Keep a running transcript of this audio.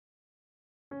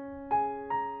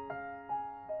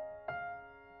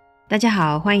大家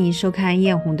好，欢迎收看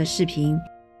艳红的视频。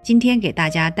今天给大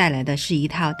家带来的是一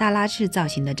套大拉翅造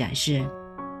型的展示。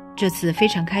这次非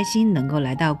常开心能够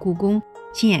来到故宫，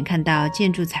亲眼看到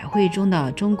建筑彩绘中的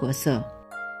中国色。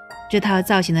这套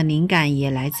造型的灵感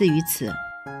也来自于此。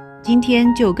今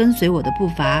天就跟随我的步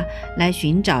伐来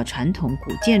寻找传统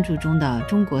古建筑中的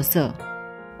中国色。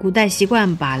古代习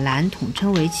惯把蓝统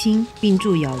称为青，并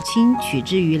著有青取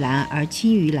之于蓝而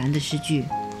青于蓝的诗句。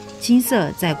青色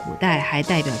在古代还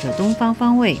代表着东方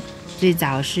方位，最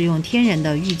早是用天然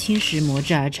的玉青石磨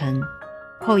制而成，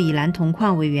后以蓝铜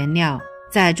矿为原料，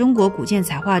在中国古建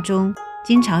彩画中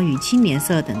经常与青莲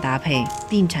色等搭配，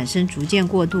并产生逐渐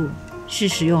过渡，是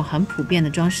使用很普遍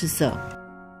的装饰色。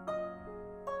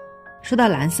说到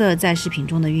蓝色在饰品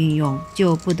中的运用，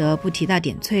就不得不提到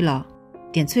点翠了。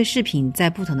点翠饰品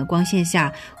在不同的光线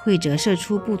下会折射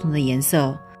出不同的颜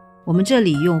色，我们这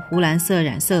里用湖蓝色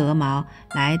染色鹅毛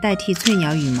来代替翠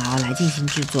鸟羽毛来进行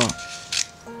制作。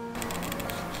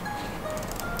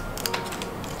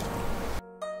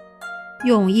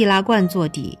用易拉罐做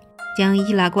底，将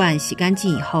易拉罐洗干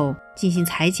净以后进行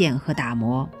裁剪和打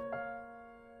磨，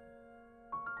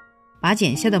把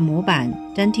剪下的模板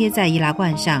粘贴在易拉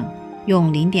罐上，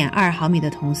用 0.2 毫米的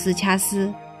铜丝掐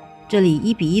丝，这里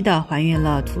1:1地还原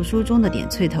了图书中的点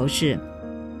翠头饰。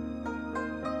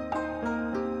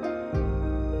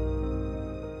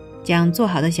将做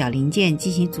好的小零件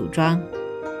进行组装，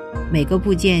每个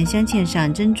部件镶嵌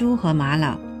上珍珠和玛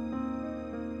瑙，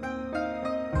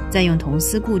再用铜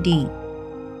丝固定。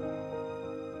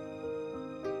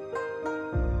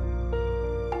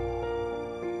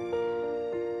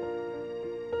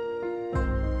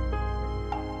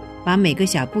把每个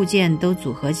小部件都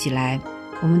组合起来，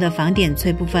我们的仿点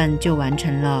翠部分就完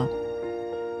成了。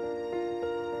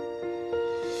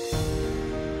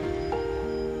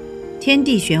天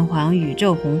地玄黄，宇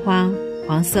宙洪荒，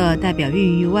黄色代表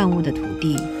孕育万物的土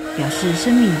地，表示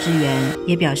生命之源，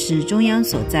也表示中央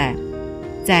所在。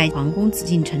在皇宫紫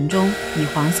禁城中，以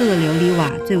黄色的琉璃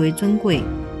瓦最为尊贵，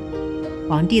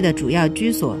皇帝的主要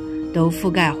居所都覆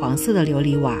盖黄色的琉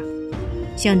璃瓦，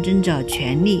象征着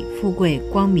权力、富贵、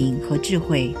光明和智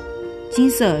慧。金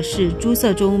色是诸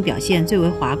色中表现最为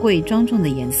华贵庄重的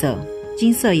颜色，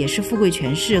金色也是富贵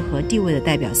权势和地位的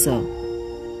代表色。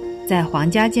在皇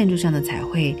家建筑上的彩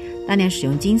绘大量使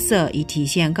用金色，以体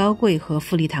现高贵和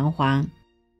富丽堂皇。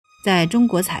在中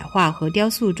国彩画和雕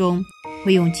塑中，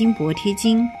会用金箔贴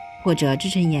金或者制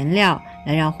成颜料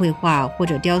来让绘画或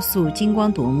者雕塑金光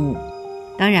夺目。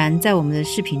当然，在我们的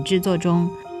饰品制作中，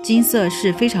金色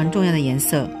是非常重要的颜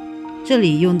色，这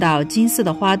里用到金色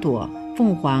的花朵、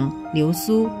凤凰、流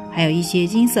苏，还有一些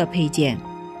金色配件，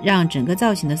让整个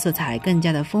造型的色彩更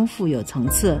加的丰富有层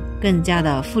次，更加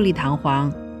的富丽堂皇。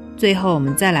最后我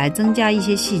们再来增加一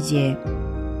些细节。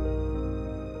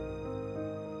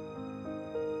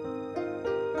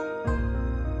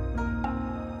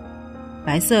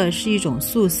白色是一种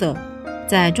素色，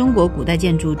在中国古代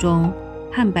建筑中，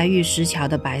汉白玉石桥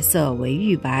的白色为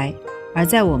玉白，而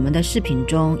在我们的饰品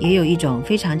中也有一种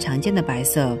非常常见的白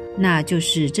色，那就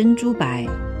是珍珠白。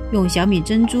用小米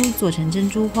珍珠做成珍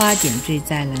珠花，点缀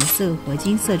在蓝色和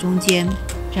金色中间，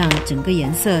让整个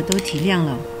颜色都提亮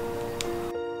了。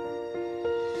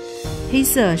黑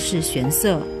色是玄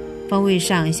色，方位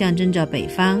上象征着北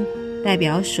方，代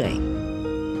表水。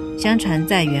相传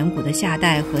在远古的夏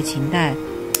代和秦代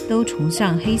都崇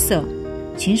尚黑色，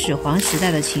秦始皇时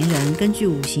代的秦人根据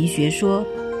五行学说，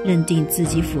认定自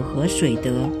己符合水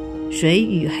德，水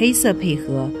与黑色配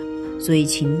合，所以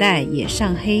秦代也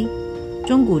上黑。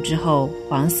中古之后，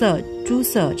黄色、朱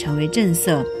色成为正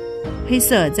色，黑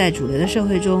色在主流的社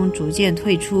会中逐渐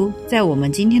退出。在我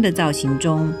们今天的造型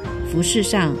中，服饰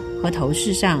上和头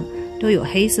饰上都有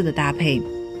黑色的搭配，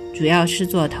主要是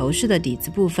做头饰的底子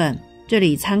部分。这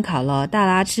里参考了大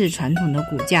拉翅传统的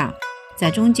骨架，在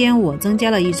中间我增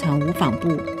加了一层无纺布，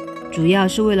主要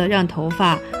是为了让头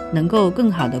发能够更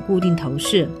好的固定头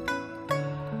饰。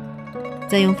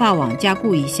再用发网加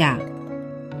固一下，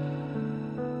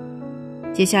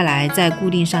接下来再固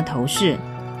定上头饰。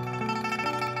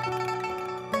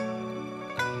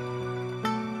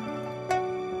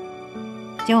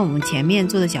将我们前面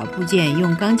做的小部件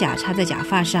用钢夹插在假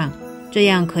发上，这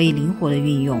样可以灵活的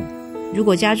运用。如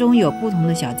果家中有不同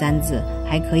的小簪子，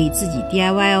还可以自己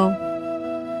DIY 哦。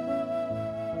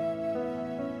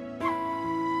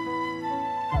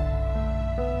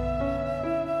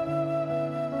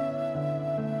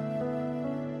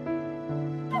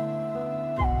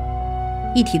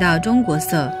一提到中国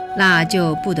色，那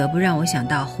就不得不让我想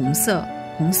到红色。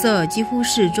红色几乎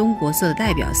是中国色的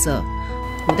代表色。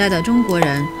古代的中国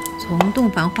人从洞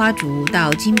房花烛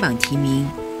到金榜题名，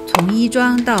从衣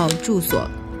装到住所，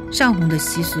上红的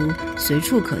习俗随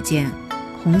处可见。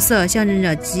红色象征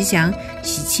着吉祥、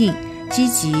喜庆、积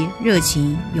极、热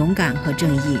情、勇敢和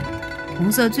正义。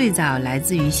红色最早来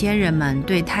自于先人们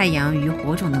对太阳与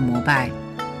火种的膜拜，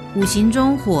五行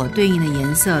中火对应的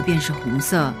颜色便是红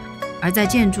色，而在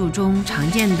建筑中常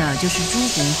见的就是朱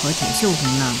红和铁锈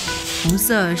红了。红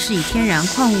色是以天然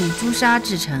矿物朱砂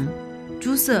制成，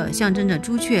朱色象征着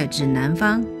朱雀指南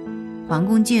方，皇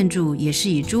宫建筑也是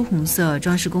以朱红色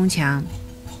装饰宫墙。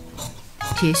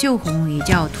铁锈红也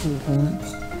叫土红，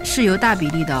是由大比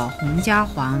例的红加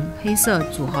黄、黑色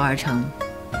组合而成。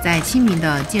在清明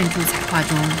的建筑彩画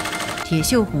中，铁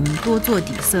锈红多做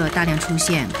底色大量出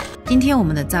现。今天我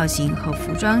们的造型和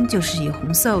服装就是以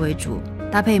红色为主，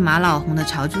搭配玛瑙红的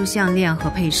朝珠项链和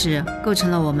配饰，构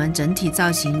成了我们整体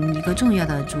造型一个重要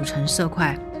的组成色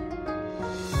块。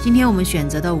今天我们选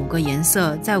择的5个颜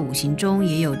色在五行中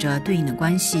也有着对应的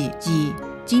关系，即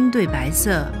金对白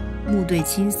色、木对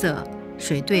青色、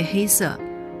水对黑色、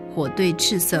火对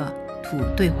赤色、土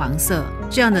对黄色，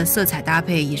这样的色彩搭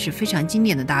配也是非常经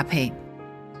典的搭配。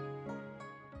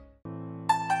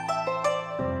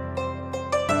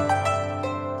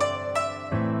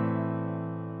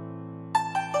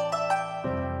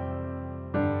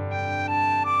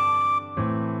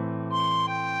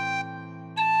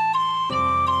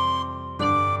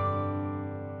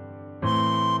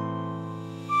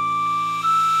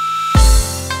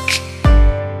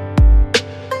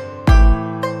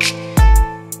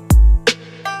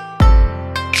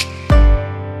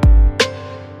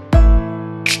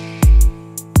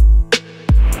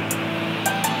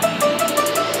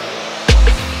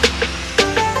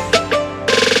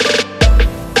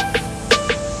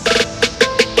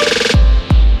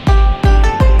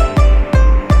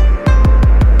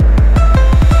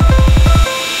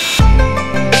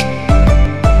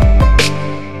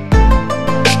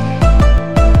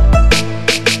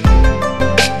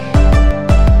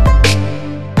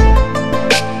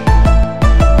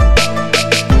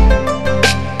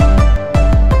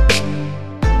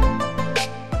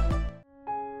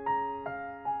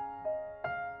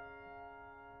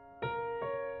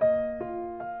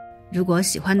如果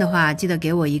喜欢的话，记得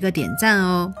给我一个点赞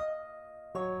哦。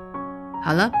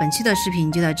好了，本期的视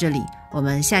频就到这里，我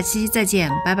们下期再见，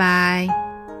拜拜。